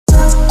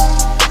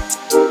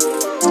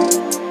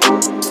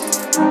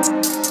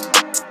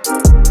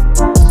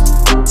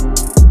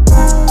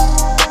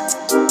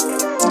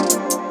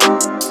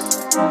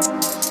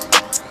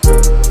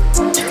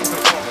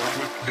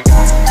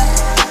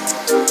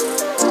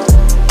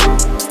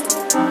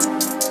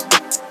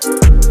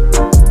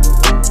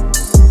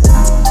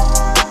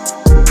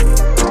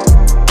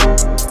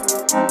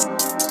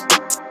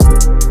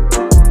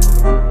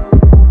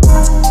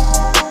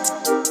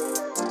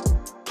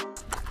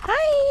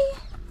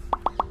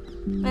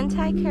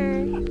Mentaiko.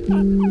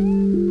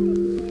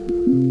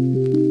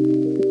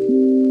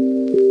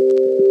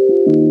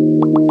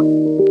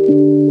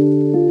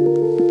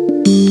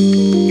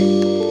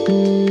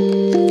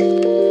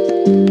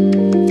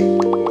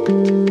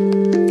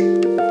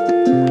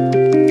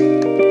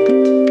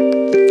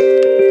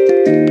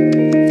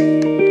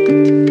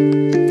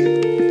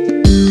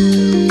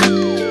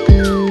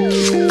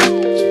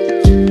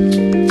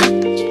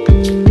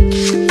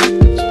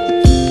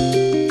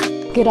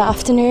 Good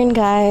afternoon,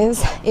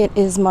 guys. It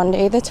is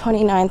Monday the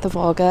 29th of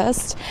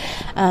August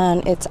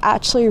and it's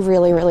actually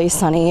really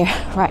sunny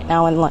right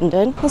now in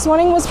London. This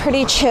morning was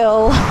pretty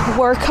chill.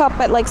 Woke up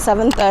at like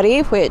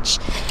 7:30, which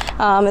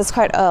is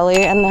quite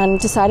early, and then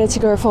decided to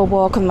go for a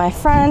walk with my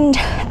friend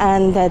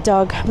and their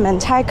dog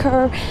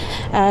Mentaiko,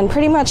 and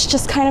pretty much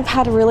just kind of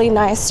had a really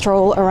nice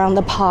stroll around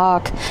the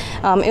park.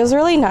 It was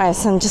really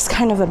nice and just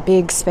kind of a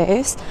big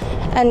space.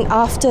 And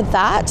after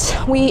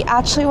that, we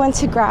actually went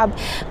to grab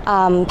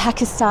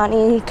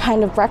Pakistani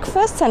kind of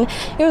breakfast, and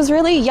it was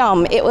really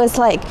yum. It was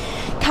like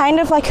kind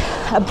of like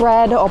a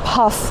bread or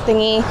puff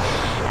thingy,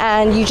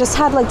 and you just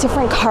had like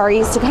different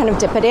curries to kind of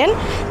dip it in.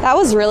 That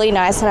was really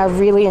nice and I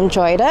really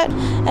enjoyed it.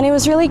 And it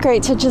was really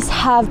great to just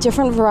have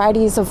different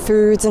varieties of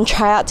foods and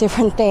try out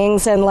different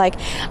things. And like,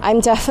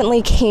 I'm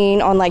definitely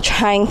keen on like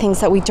trying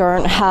things that we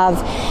don't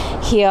have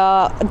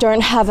here,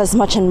 don't have as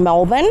much in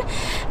Melbourne.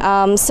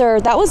 So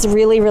that was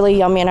really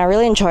yummy and I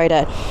really enjoyed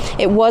it.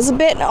 It was a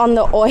bit on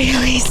the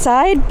oily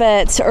side,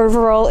 but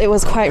overall it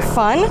was quite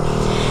fun.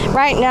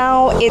 Right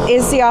now it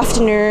is the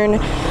afternoon.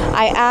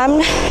 I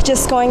am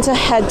just going to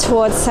head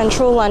towards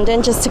central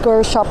London just to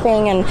go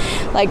shopping and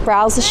like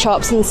browse the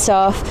shops and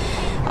stuff.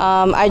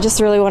 I just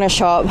really want to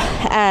shop,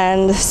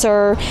 and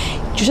so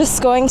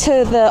just going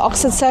to the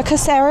Oxford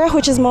Circus area,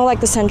 which is more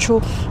like the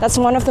central, that's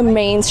one of the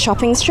main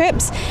shopping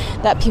strips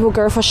that people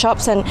go for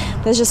shops, and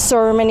there's just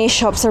so many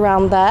shops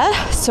around there.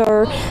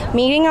 So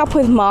meeting up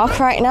with Mark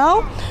right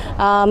now,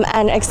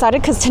 and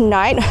excited because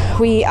tonight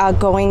we are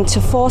going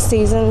to Four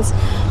Seasons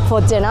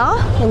for dinner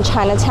in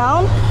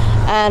Chinatown.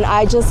 And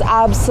I just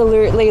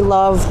absolutely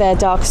love their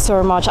duck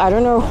so much. I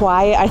don't know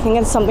why. I think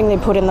it's something they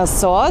put in the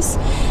sauce,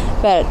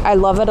 but I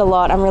love it a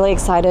lot. I'm really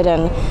excited,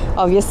 and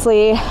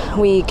obviously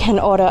we can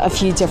order a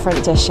few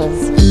different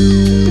dishes.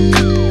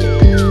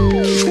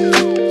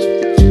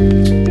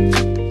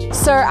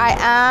 So I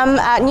am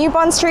at New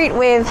Bond Street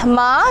with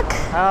Mark.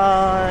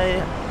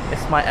 Hi,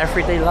 it's my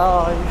everyday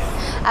life.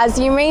 As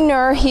you may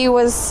know, he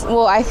was,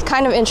 well, I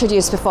kind of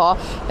introduced before,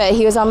 but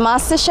he was on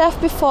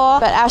MasterChef before.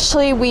 But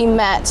actually we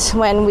met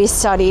when we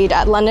studied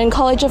at London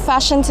College of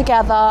Fashion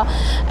together,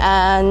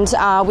 and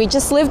we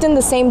just lived in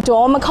the same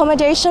dorm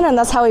accommodation, and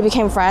that's how we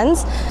became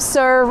friends.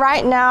 So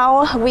right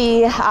now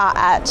we are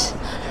at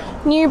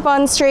New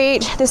Bond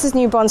Street. This is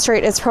New Bond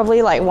Street. It's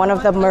probably like one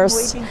of the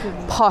most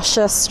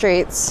poshest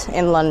streets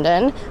in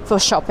London for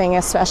shopping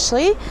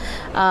especially.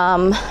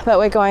 But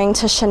we're going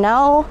to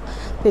Chanel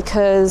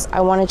because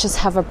I want to just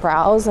have a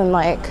browse and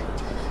like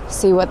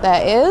see what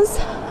there is.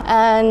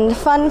 And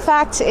fun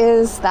fact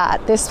is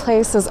that this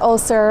place is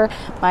also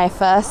my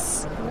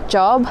first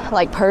job,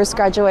 like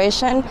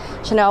post-graduation.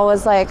 Chanel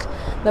was like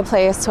the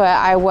place where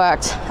I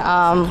worked.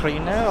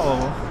 Cleaner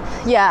or?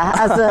 Yeah,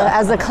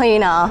 as a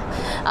cleaner.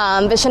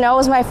 But Chanel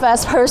was my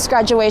first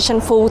post-graduation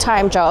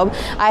full-time job.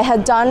 I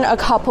had done a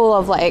couple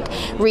of like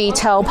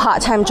retail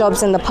part-time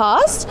jobs in the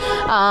past,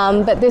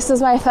 but this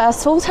is my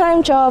first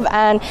full-time job,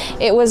 and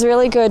it was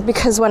really good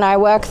because when I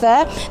worked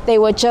there, they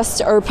were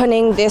just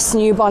opening this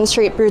New Bond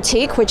Street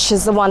boutique, which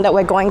is the one that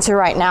we're going to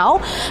right now.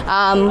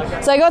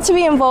 So I got to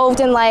be involved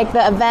in like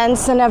the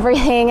events and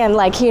everything, and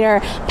like, you know,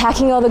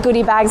 packing all the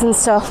goodie bags and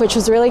stuff, which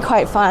was really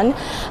quite fun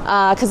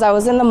because I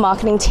was in the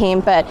marketing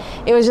team. But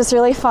it was just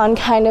really fun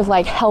kind of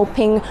like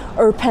helping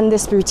open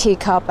this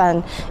boutique up,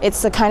 and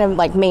it's the kind of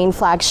like main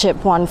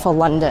flagship one for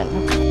London.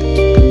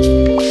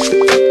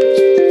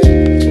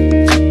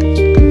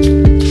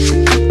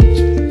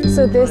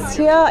 So this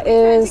here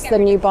is the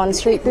New Bond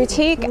Street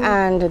boutique,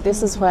 and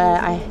this is where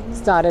I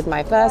started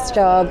my first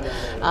job.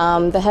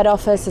 The head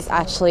office is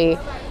actually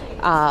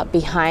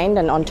behind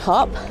and on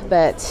top,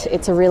 but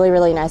it's a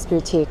really nice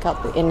boutique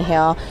up in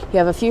here. You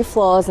have a few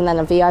floors and then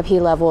a VIP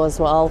level as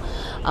well,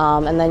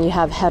 and then you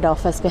have head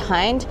office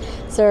behind.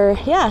 So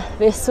yeah,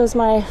 this was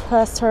my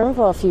first home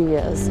for a few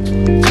years.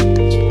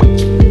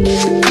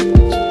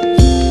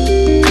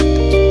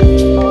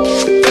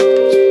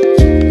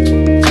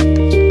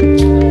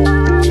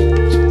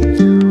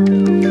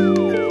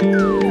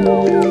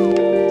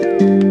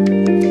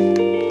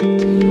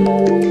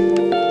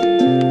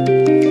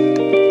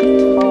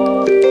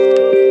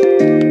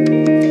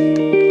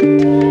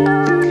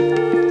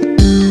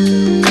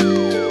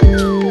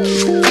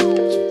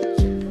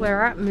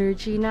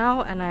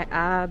 Now, and I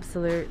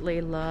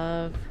absolutely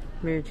love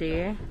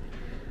Muji,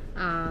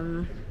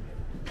 and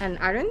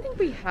I don't think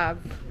we have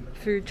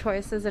food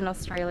choices in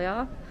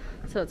Australia,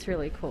 so it's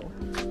really cool.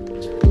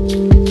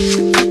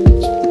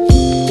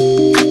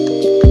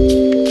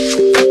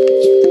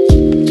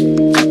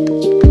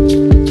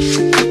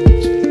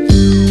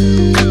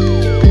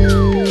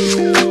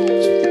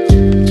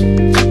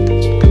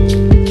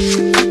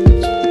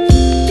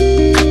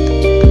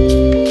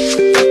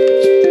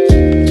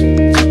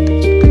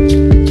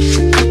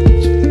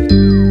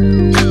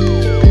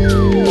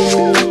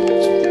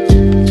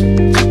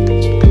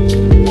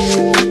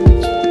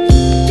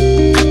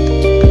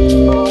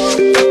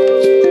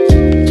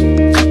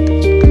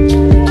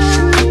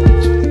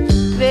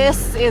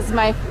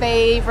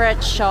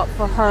 favorite shop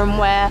for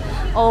homeware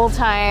all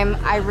time.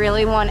 I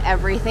really want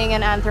everything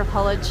in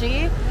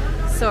Anthropology,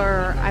 so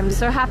I'm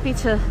so happy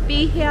to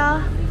be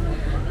here.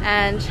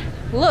 And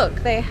look,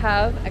 they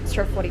have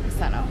extra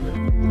 40% off.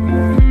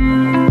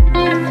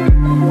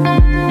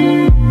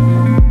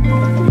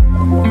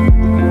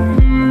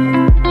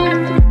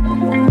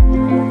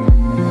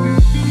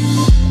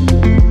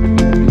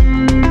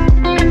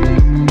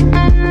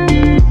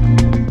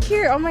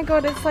 Oh my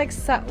god, it's like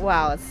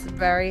wow, it's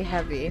very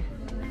heavy.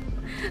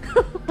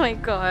 Oh my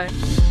god.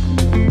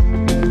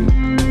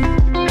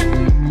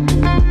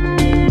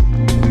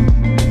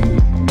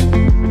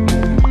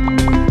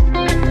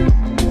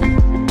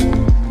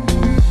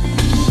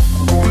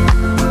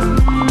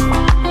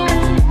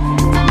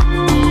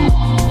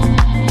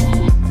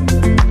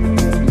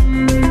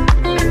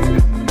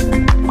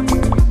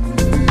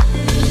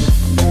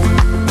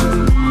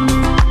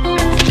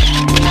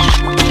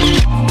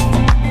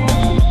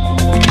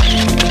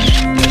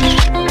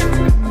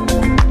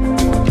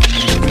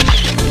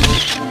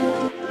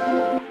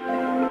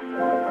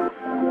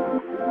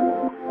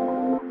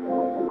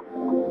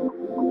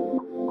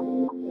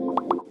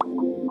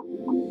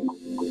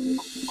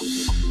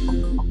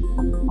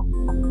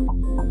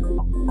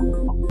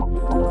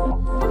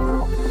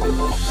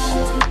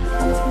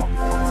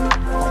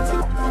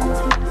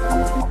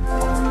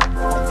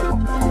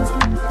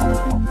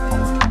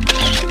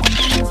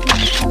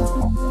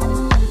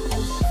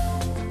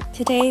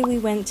 Today we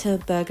went to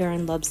Burger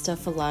and Lobster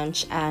for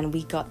lunch, and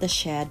we got the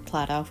shared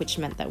platter, which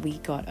meant that we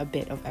got a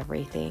bit of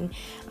everything.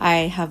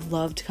 I have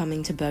loved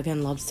coming to Burger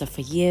and Lobster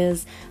for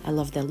years. I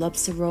love their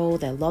lobster roll,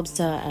 their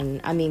lobster,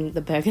 and I mean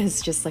the burger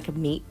is just like a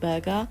meat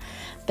burger,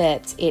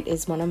 but it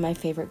is one of my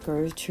favorite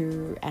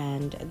go-to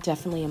and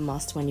definitely a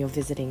must when you're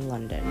visiting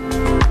London.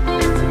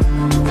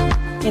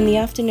 In the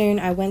afternoon,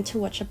 I went to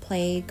watch a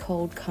play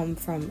called Come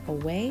From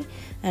Away,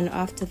 and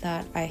after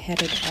that I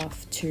headed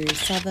off to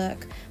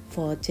Southwark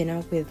for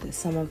dinner with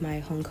some of my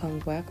Hong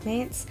Kong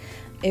workmates.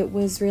 It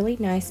was really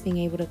nice being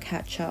able to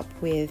catch up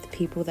with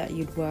people that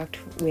you'd worked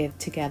with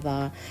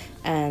together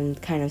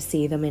and kind of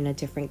see them in a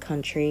different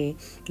country.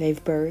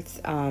 They've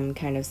both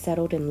kind of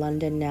settled in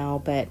London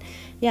now, but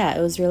yeah,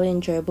 it was really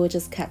enjoyable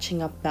just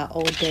catching up about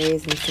old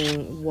days and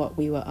seeing what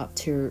we were up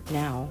to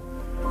now.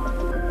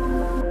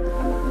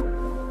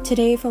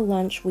 Today for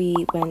lunch we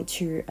went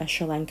to a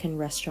Sri Lankan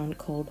restaurant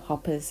called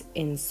Hoppers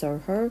in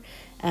Soho,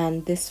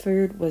 and this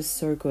food was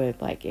so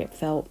good. Like, it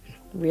felt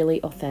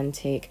really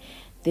authentic.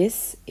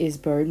 This is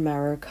bone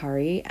marrow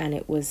curry and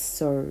it was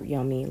so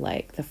yummy.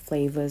 Like, the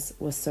flavors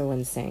were so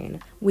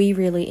insane. We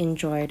really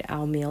enjoyed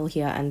our meal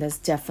here, and there's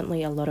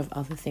definitely a lot of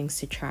other things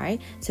to try,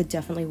 so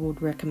definitely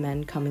would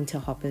recommend coming to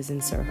Hoppers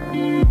in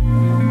Soho.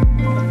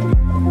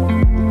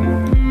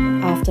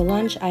 After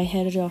lunch, I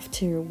headed off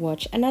to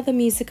watch another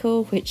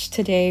musical, which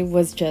today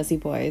was Jersey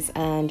Boys,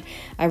 and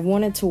I've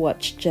wanted to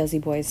watch Jersey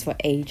Boys for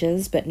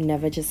ages but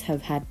never just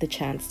have had the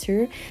chance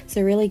to,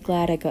 so really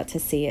glad I got to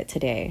see it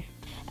today.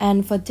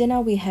 And for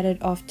dinner, we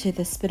headed off to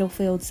the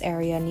Spitalfields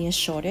area near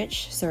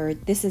Shoreditch, so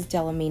this is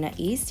Delamina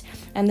East,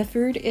 and the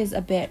food is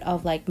a bit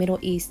of like Middle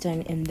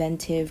Eastern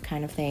inventive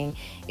kind of thing.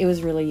 It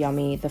was really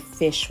yummy, the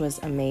fish was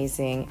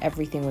amazing,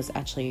 everything was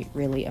actually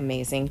really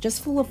amazing,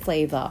 just full of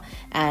flavor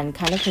and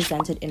kind of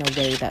presented in a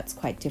way that's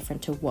quite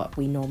different to what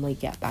we normally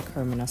get back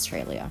home in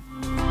Australia.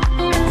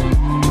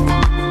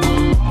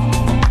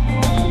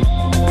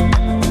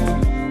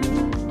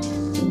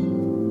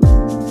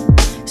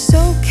 So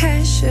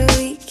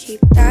casually keep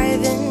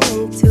diving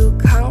into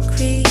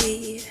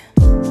concrete,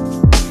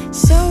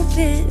 so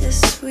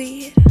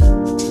bittersweet,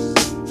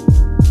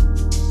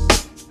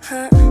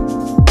 huh?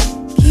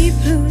 Keep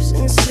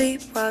losing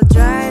sleep while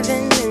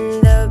driving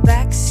in the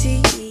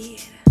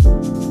backseat.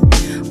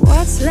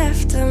 What's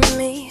left of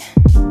me